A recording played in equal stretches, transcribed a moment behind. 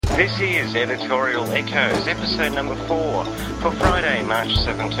This is Editorial Echoes, episode number 4, for Friday, March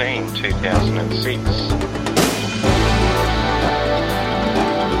 17, 2006.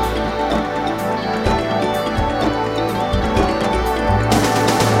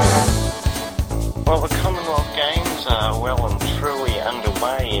 Well, the Commonwealth Games are well and truly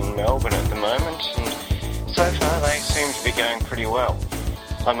underway in Melbourne at the moment, and so far they seem to be going pretty well.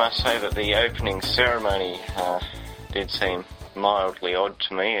 I must say that the opening ceremony did seem mildly odd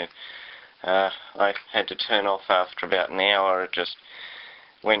to me. I had to turn off after about an hour. It just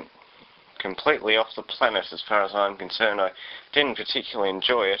went completely off the planet as far as I'm concerned. I didn't particularly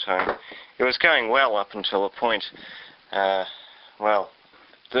enjoy it. It was going well up until a point, well,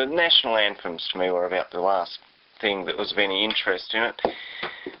 the national anthems to me were about the last thing that was of any interest in it.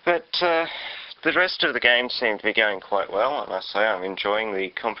 But the rest of the game seemed to be going quite well, I must say. I'm enjoying the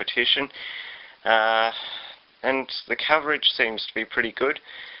competition. And the coverage seems to be pretty good.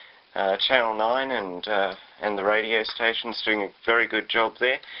 Channel 9 and the radio station's doing a very good job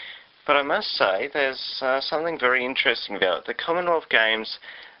there. But I must say there's something very interesting about it. The Commonwealth Games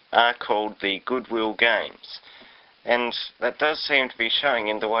are called the Goodwill Games. And that does seem to be showing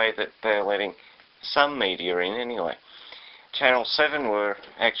in the way that they're letting some media in anyway. Channel 7 were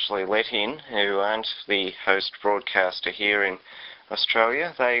actually let in, who aren't the host broadcaster here in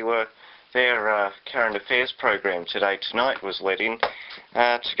Australia. Their current affairs program Today Tonight was let in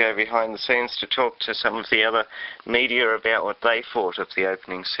to go behind the scenes to talk to some of the other media about what they thought of the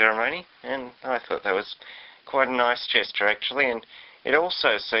opening ceremony, and I thought that was quite a nice gesture actually. And it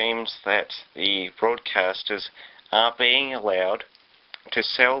also seems that the broadcasters are being allowed to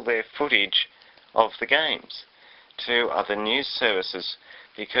sell their footage of the games to other news services,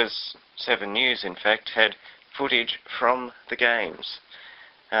 because 7 News in fact had footage from the games.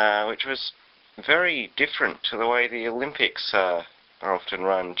 Which was very different to the way the Olympics are often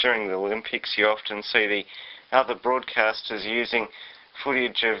run. During the Olympics you often see the other broadcasters using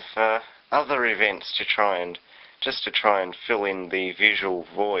footage of other events to try and fill in the visual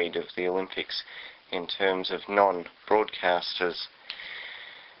void of the Olympics in terms of non-broadcasters.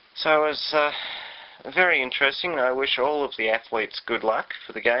 So it was very interesting. I wish all of the athletes good luck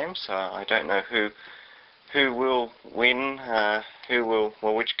for the games. I don't know who will win,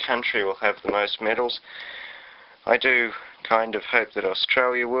 which country will have the most medals. I do kind of hope that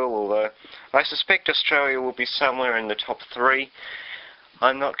Australia will, although I suspect Australia will be somewhere in the top 3.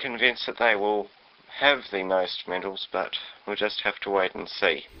 I'm not convinced that they will have the most medals, but we'll just have to wait and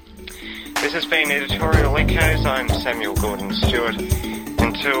see. This has been Editorial Echoes. I'm Samuel Gordon-Stewart.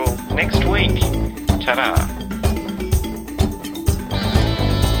 Until next week, ta-da!